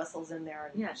a few whistles in there.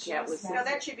 And Yeah, cat whistles. No,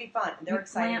 that should be fun. They're You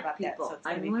excited plant about people. that, so it's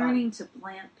going to I'm be learning to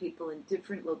plant people in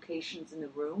different locations in the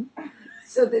room,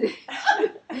 so that if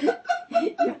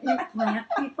you plant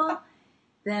people,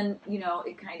 then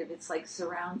it's like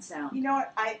surround sound. You know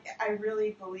what? I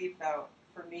really believe, though,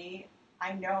 for me,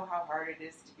 I know how hard it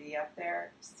is to be up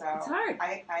there. So It's hard.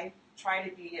 I try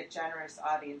to be a generous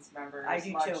audience member I as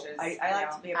do much too. as I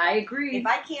like to be. I agree. If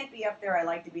I can't be up there, I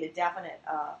like to be a definite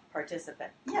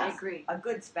participant. I Yes. agree. A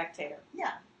good spectator.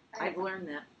 Yeah. I've learned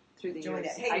that through the Doing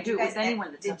years. that. Hey, I did do you it guys, with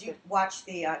anyone that's up Did you there. watch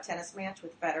the tennis match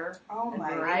with Federer? Oh And my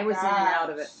Murray? I was in and out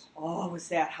of it. Oh, was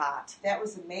that hot? That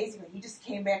was amazing. He just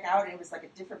came back out and it was like a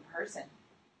different person.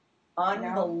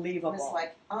 Unbelievable. It was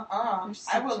like, You're so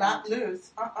I will not talented.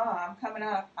 lose. I'm coming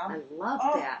up. I love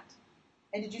Oh. that.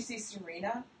 And did you see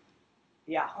Serena?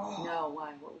 yeah. Oh, No,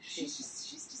 why? What was she? she's just,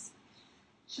 She's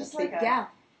she's a like big gal.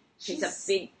 She's she's- a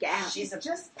big gal. She's just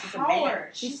she's a power. man.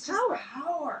 She's just power.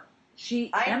 power. She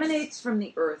I- emanates from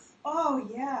the earth. Oh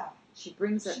yeah, She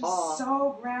brings it she's all.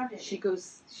 so grounded.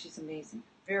 She's amazing.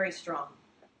 Very strong.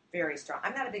 Very strong.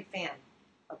 I'm not a big fan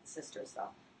of the sisters, though.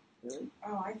 Really?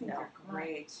 Oh, I think No. they're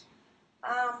great.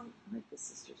 I like the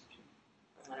sisters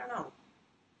too. I don't know.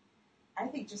 I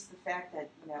think just the fact that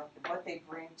what they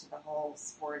bring to the whole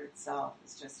sport itself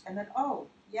is just. And then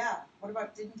what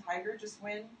about didn't Tiger just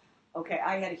win? Okay,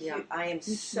 I had a huge. Yeah. I am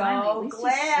He's so smiling. At least he's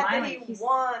glad that smiling. he He's-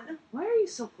 won Why are you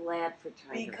so glad for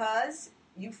Tiger? because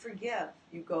you forgive.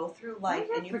 You go through life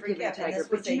I'm and you not forgiving forgive. And Tiger, this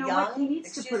was but a you know young. what? He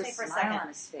needs to excuse put me a for a smile second. on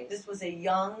his face. This was a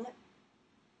young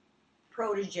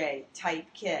protege type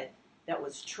kid that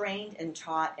was trained and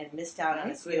taught and missed out on I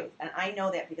his agree. youth. And I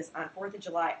know that because on 4th of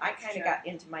July, I kind of Sure. got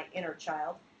into my inner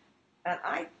child. And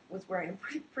I was wearing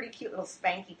pretty cute little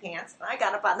spanky pants. And I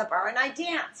got up on the bar and I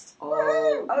danced.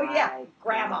 Oh, Oh, yeah. my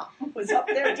Grandma was up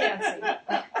there dancing.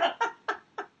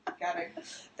 Gotta.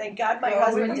 Thank God my Go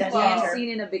husband with didn't the flow. enter. Dancing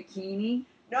in a bikini,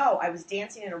 No, I was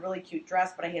dancing in a really cute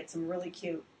dress, but I had some really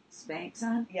cute, Spanx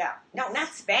on. yeah. No, not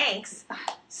Spanx.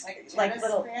 Like tennis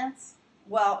little, pants.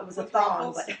 well, it was a with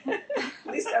thong, ruffles? but at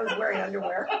least I was wearing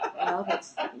underwear. Well,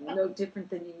 that's no different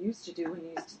than you used to do when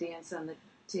you used to dance on the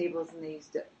tables and they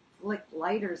used to flick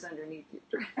lighters underneath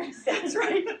your dress. That's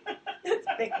right. That's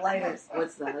big lighters.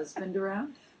 Was the husband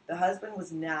around? The husband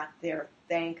was not there,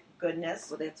 thank goodness.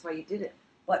 Well, that's why you did it.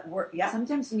 But yeah.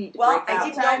 Sometimes you need to Well, break I out.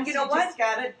 didn't- Sometimes you know just what?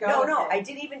 gotta go. No, with no, it. I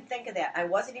didn't even think of that. I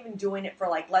wasn't even doing it for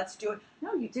like, let's do it.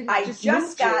 No, you did it. I just just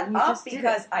moved you got and you up just did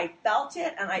because it. I felt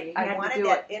it, and You I had to wanted do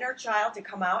that inner child to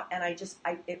come out, and I just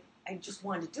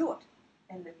wanted to do it.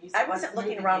 And the music I wasn't was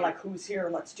looking moving around you. like, who's here?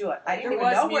 Let's do it. I didn't There even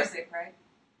was know where. music, right?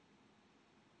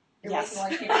 It Yes.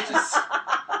 wasn't like you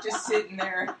were just sitting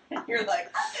there. You're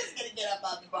like, I'm just gonna get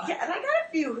up on the bar. Yeah, and I got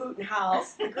a few hoot and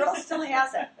howls. The girl still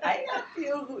has it. I got a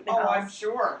few hoot and Oh, I'm howls.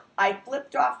 sure. I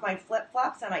flipped off my flip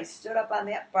flops and I stood up on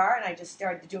that bar and I just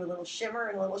started to do a little shimmer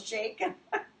and a little shake. And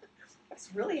I was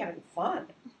really having fun.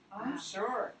 I'm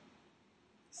sure.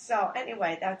 So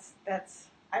anyway, that's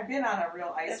I've been on a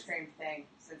real ice That's- cream thing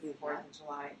since the You 4th have? of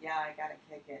July. Yeah, I gotta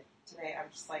kick it. Today, I'm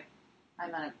just like,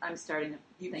 I'm starting to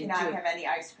you think cannot too. have any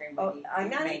ice cream. Oh, Whitney. I'm You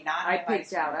not- may not I have ice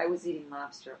picked out. cream. I was eating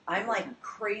lobster. I'm like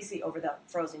crazy over the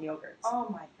frozen yogurts. Oh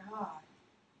my god. Are you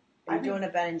I've been- doing a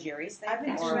Ben and Jerry's thing? I've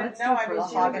been Or- doing let's no. do I've been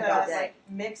frozen doing yogurt the all day. like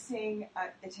mixing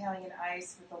Italian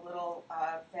ice with a little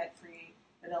fat-free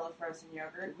vanilla frozen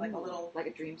yogurt, like a little like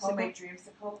a dreamsicle. homemade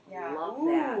dreamsicle. Yeah, Love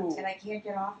Ooh. that. and I can't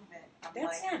get off of it. I'm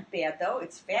That's like, not bad though.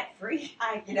 It's fat free.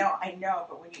 I know,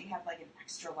 but when you have like an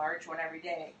extra large one every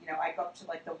day, I go up to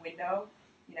like the window,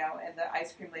 and the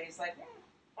ice cream lady's like,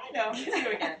 I know, it's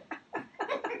you again.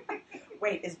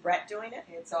 Wait, is Brett doing it?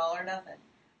 It's all or nothing.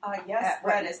 Yes, Brett-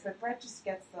 Brett is, but Brett just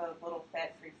gets the little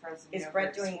fat-free frozen Is yogurt.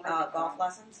 Brett doing golf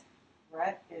lessons?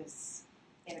 Brett is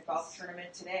in a golf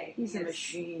tournament today. He's He a is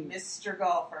machine. Mr.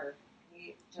 Golfer.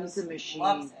 He just He's a machine.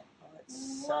 loves it. Oh,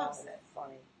 that's Loves so it.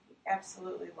 funny. He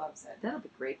absolutely loves it. That'll be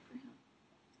great for him.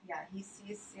 Yeah, he's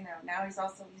now he's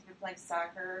been playing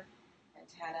soccer and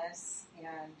tennis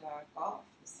and golf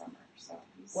this summer. So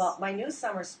he's Well, my new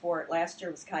summer sport last year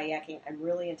was kayaking. I'm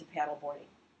really into paddleboarding.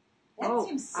 that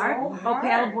seems so Oh, hard.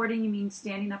 paddleboarding, you mean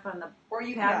standing up on the Or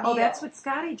you paddle? can Oh, that's kneel. what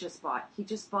Scotty just bought. He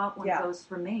just bought one Yeah. of those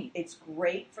for me. It's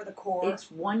great for the core,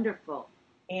 It's wonderful.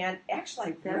 and actually,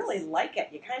 I That's- really like it.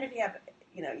 You kind of have,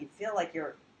 you feel like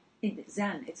you're, It's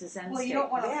Zen. It's a Zen Well, state. you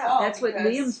don't want to Yeah, fall. that's what because,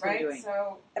 Liam's been right? doing.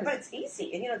 So but it's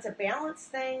easy, and it's a balance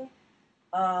thing.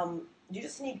 You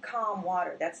just need calm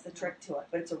water. That's the trick to it.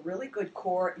 But it's a really good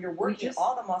core. You're working just-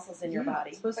 all the muscles in your Yeah, body.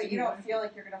 it's supposed to but be you don't wonderful. feel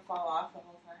like you're going to fall off the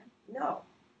whole time. No,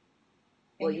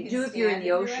 Well, And you can do if you're in stand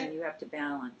the and do ocean. it? You have to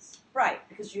balance. right,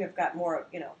 because you have got more,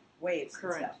 waves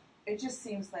Current. and stuff. It just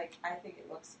seems like I think it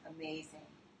looks amazing.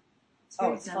 It's Oh,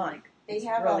 very it's Zen-like. fun. They It's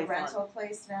have really a fun. rental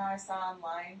place now. I saw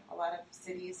online. A lot of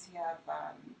cities have,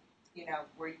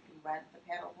 where you can rent the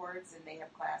paddle boards, and they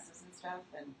have classes and stuff.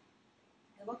 And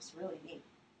it looks really neat.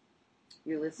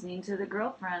 You're listening to The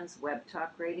Girlfriends,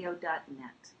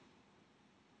 webtalkradio.net.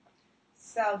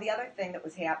 So the other thing that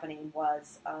was happening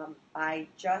was I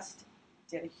just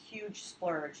did a huge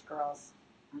splurge, girls.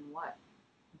 On what?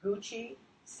 Gucci,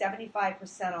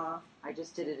 75% off. I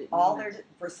just did it at All Neiman's. their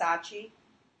Versace,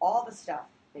 all the stuff.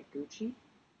 At Gucci?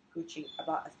 Gucci,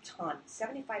 about a ton.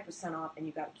 75% off, and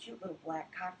you got a cute little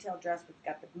black cocktail dress with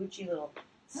got the Gucci little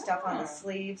stuff on the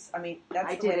sleeves. I mean, that's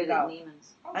I the did way to it at go.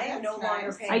 Neiman's. Oh, I am that's no longer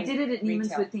nice. paying. I did it at Neiman's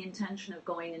retail. with the intention of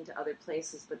going into other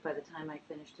places, but by the time I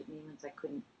finished at Neiman's, I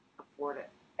couldn't afford it.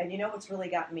 And you know what's really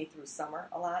gotten me through summer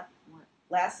a lot? What?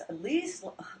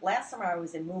 Last summer I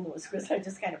was in Moo-Moo's because I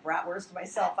just kind of bratwursted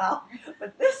myself out.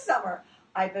 But this summer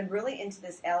I've been really into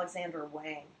this Alexander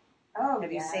Wang. Oh,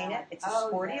 Have you seen it? It's a Oh,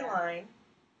 sporty yeah. line.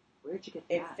 Where'd you get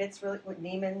It that? fits really with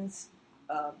Neiman's,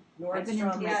 I've been into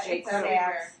Nordstrom, my Yeah, J. it's Crew.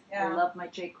 everywhere. I Yeah. love my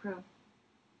J. Crew.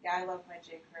 Yeah, I love my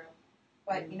J. Crew.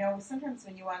 But, you know, sometimes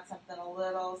when you want something a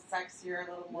little sexier,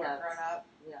 a little more Yes. grown up,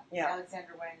 Yeah,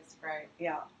 Alexander Wang is great.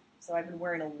 yeah. So I've been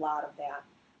wearing a lot of that.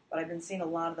 But I've been seeing a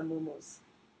lot of the Moo-Moos.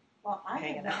 Well,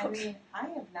 Hanging I out. mean, I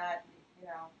have not, you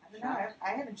know, I don't know, I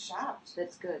haven't shopped.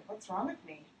 That's good. What's wrong with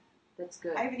me? That's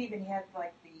good. I haven't even had,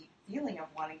 like, the feeling of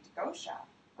wanting to go shop.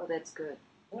 Oh, that's good.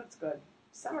 That's good.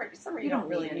 Summer You you don't don't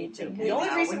really need need to. anything. The only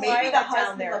Maybe reason maybe why I the went down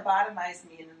husband there, lobotomized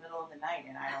me in the middle of the night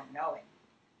and I don't know it.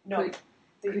 no,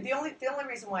 Could- the only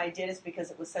reason why I did is because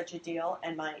it was such a deal,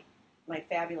 and my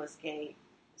fabulous gay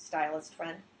stylist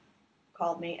friend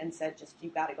called me and said, "Just you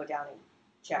got to go down and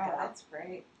check it out." That's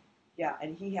great. Yeah,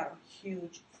 and he had a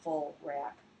huge full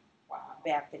rack Wow.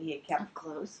 back that he had kept. Of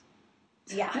clothes.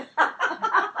 Yeah.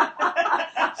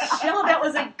 Shell, that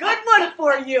was a good one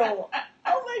for you. Oh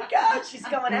my God, she's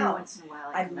going Every out. once in a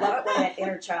while, I come love out. it when that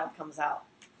inner child comes out.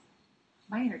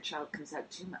 My inner child comes out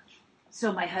too much.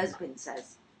 So my husband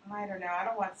says, I don't know. I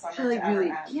don't want summer Shelley, to ever really,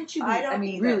 end. can't you be, I don't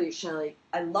either. really, Shelley,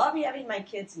 I love having my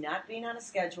kids not being on a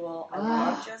schedule. I Ah.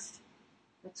 love just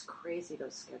that's crazy,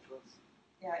 those schedules.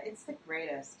 Yeah, it's the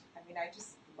greatest. I mean, I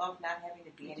just love not having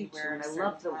to be I do too, anywhere. and at a I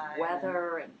love the certain time,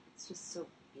 weather, and it's just so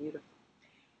beautiful.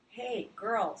 Hey,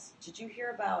 girls, did you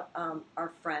hear about our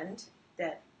friend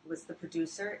that was the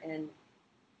producer in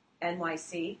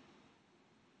NYC?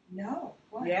 and- No.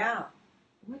 What? Yeah.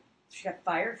 What? She got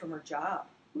fired from her job.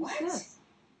 Who's What? this?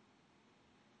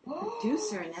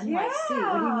 Producer in NYC. What do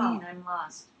Yeah. you mean? I'm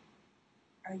lost.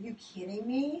 Are you kidding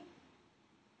me?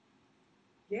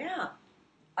 Yeah.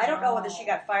 I don't know whether she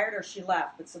Wow. got fired or she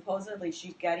left, but supposedly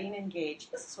she's getting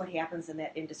engaged. This is what happens in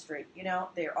that industry. You know,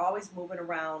 they're always moving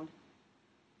around.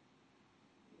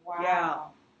 Wow. Yeah.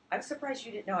 I'm surprised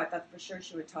you didn't know. I thought for sure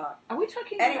she would talk. Are we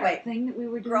talking about Anyway, that thing that we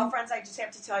were doing? Girlfriends, I just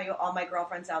have to tell you, all my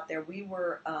girlfriends out there, we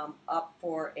were up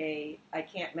for I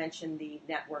can't mention the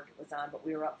network it was on, but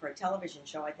we were up for a television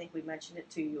show. I think we mentioned it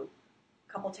to you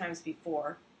a couple times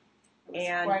before. It was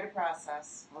And- quite a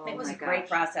process. Oh It was my a great gosh.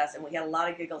 process, and we had a lot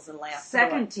of giggles and laughs.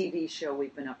 Second TV show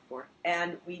we've been up for.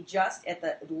 And we just, at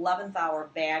the 11th hour,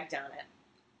 bagged on it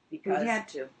We because had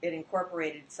to it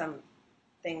incorporated some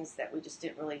things that we just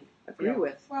didn't really agree you know,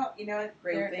 with. Well, you know,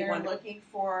 Great they're, big they're one. looking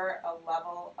for a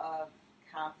level of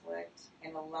conflict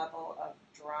and a level of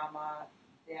drama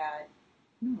that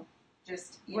No.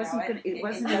 just, It you wasn't know, gonna- it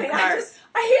wasn't I gonna mean, cars.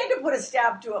 I had to put a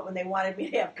stop to it when they wanted me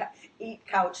to have eat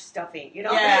couch stuffing. You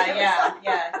know, Yeah, It was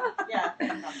yeah, like-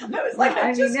 yeah. I was like, I I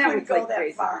mean, just that couldn't was go like that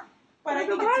crazy. far. But I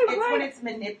think Right, it's right. when it's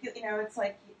manipulated, you know, it's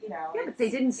like, you know. Yeah, but they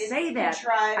didn't say it's that.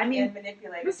 contrived I mean, and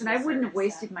manipulated. Listen, to a I wouldn't have certain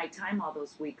wasted extent. my time all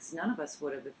those weeks. None of us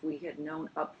would have if we had known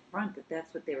up front that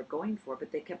that's what they were going for.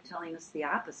 But they kept telling us the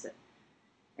opposite,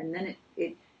 and then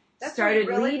it That's started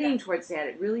really- leading towards that.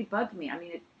 It really bugged me. I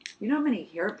mean, you know how many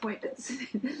hair appointments,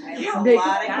 It's a make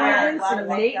lot of hair, a appointments lot of and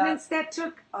makeup. maintenance that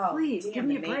took. Oh, Please damn, give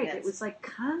me the a break. It maintenance. was like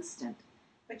constant.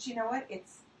 But you know what?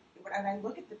 It's when I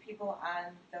look at the people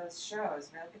on those shows,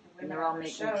 when I look at the And women they're all on those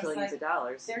making shows, trillions like, of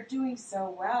dollars. they're doing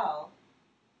so well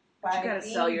by You gotta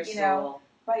being, sell your you soul. know,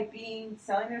 by being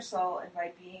selling their soul and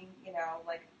by being, you know,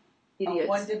 like Idiots. a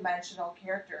one-dimensional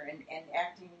character and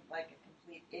acting like a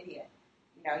complete idiot.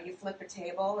 You know, you flip a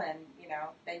table and you know,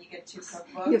 then you get two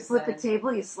cookbooks. You flip a and,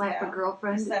 table, you slap you a know,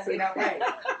 girlfriend. you slap- it's you know, like-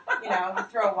 right. You know, you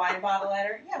throw a wine bottle at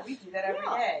her. Yeah, we do that every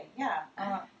Yeah. day.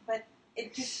 Yeah, but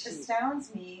it just Jeez.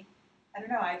 astounds me. I don't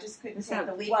know. I just couldn't It's take not-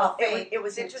 the leap Well, of faith. it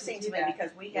was interesting do to me that.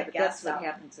 because we Yeah, had but that's guests what up,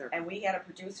 happens, sir. and we had a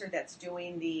producer that's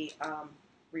doing the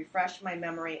refresh my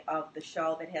memory of the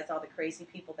show that has all the crazy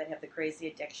people that have the crazy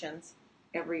addictions.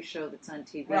 Every show that's on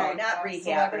TV. No, Right, not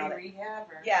rehab and all Celebrity that. rehab.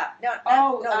 Or, Yeah, no,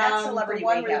 Oh, not celebrity the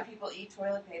one where rehab. people eat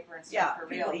toilet paper and stuff Yeah, for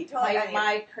people real. eat toilet-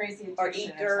 my crazy addiction or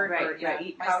eat dirt, something. or yeah,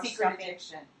 eat my couch secret stuffing.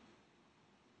 addiction.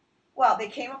 Well, they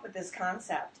came up with this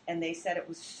concept, and they said it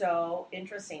was so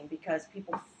interesting because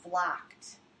people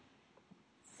flocked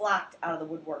out of the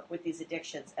woodwork with these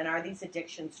addictions. And are these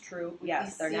addictions true? Yes,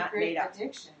 These they're not secret made up.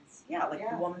 addictions. Yeah, like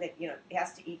the woman that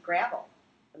has to eat gravel,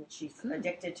 and she's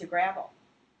addicted to gravel.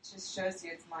 Just shows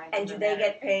you it's mind. And do they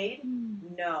get paid?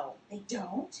 No, They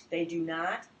don't. they do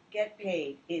not get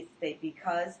paid. It's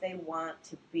because they want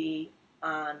to be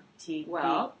on TV.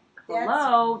 Well, That's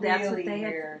hello, that's what really they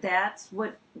weird. had. That's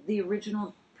what the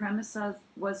original premise of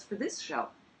was for this show.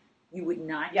 You would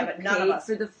not Yeah, get but none of paid us-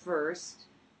 for the first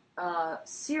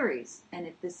series, and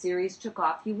if the series took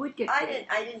off, you would get paid.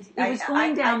 I didn't. It was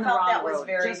going down I the felt wrong that was road.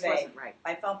 very Just vague. wasn't right.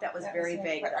 I felt that was That very it.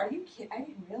 vague. But though. are you kidding? I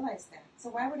didn't realize that. So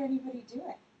why would anybody do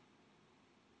it?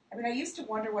 I mean, I used to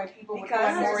wonder why people would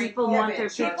Because go Maury people want their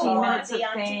Povich or 15 want minutes to of be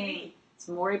on fame. TV. It's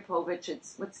Maury Povich.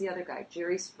 It's what's the other guy?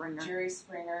 Jerry Springer. Jerry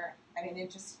Springer. I mean, it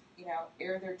just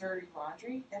air their dirty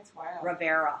laundry. That's wild,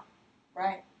 Rivera.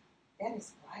 right? That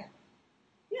is wild.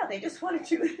 Yeah, they just want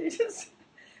to.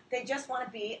 They just want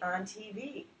to be on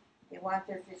TV. They want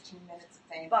their 15 minutes of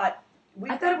fame. But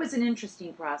I thought it was an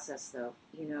interesting process, though.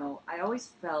 I always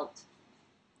felt,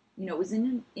 it was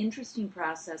an interesting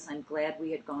process. I'm glad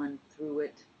we had gone through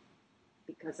it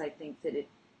because I think that it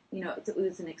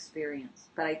was an experience.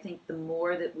 But I think the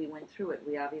more that we went through it,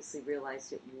 we obviously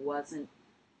realized it wasn't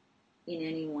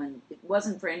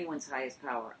for anyone's highest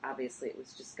power. Obviously, it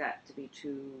was just got to be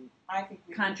too I think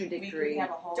we contradictory. We could have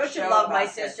a whole don't you show love my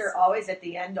about sister this. always at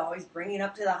the end, always bringing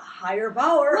up to the higher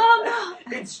power? Well, no.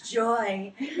 It's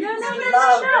joy. No. It's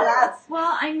love. That's-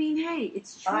 Well, I mean, hey,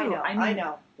 it's true. I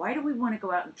know. Why do we want to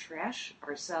go out and trash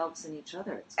ourselves and each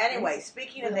other? It's Anyway, crazy.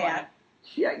 speaking of that,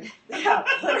 Yeah. yeah,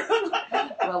 literally.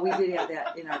 Well, we did have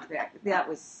that in our back. That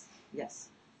was, yes.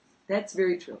 That's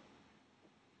very true.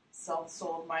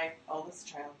 Sold my oldest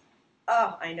child.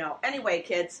 Oh, I know. Anyway,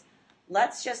 kids,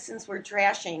 let's just, since we're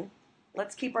trashing,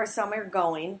 let's keep our summer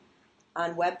going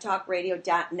on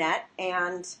webtalkradio.net.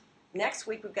 And next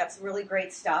week we've got some really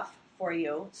great stuff for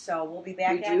you. So we'll be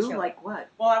back We at do? you. Like what?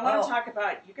 Well, I want Oh. to talk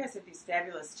about, you guys have these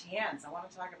fabulous tans. I want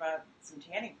to talk about some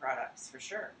tanning products for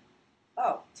sure.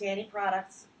 Oh, tanning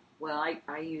products. Well,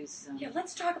 I use... Yeah,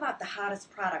 let's talk about the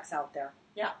hottest products out there.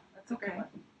 Yeah, that's a Okay. good one.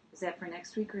 Is that for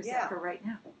next week or is Yeah. that for right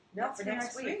now? No, That's for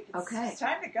next week. It's, Okay. It's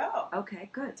time to go. Okay,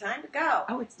 good. Time to go.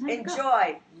 Oh, it's time to go.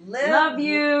 Enjoy. Live. Love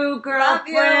you, Love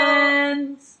you.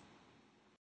 girlfriends.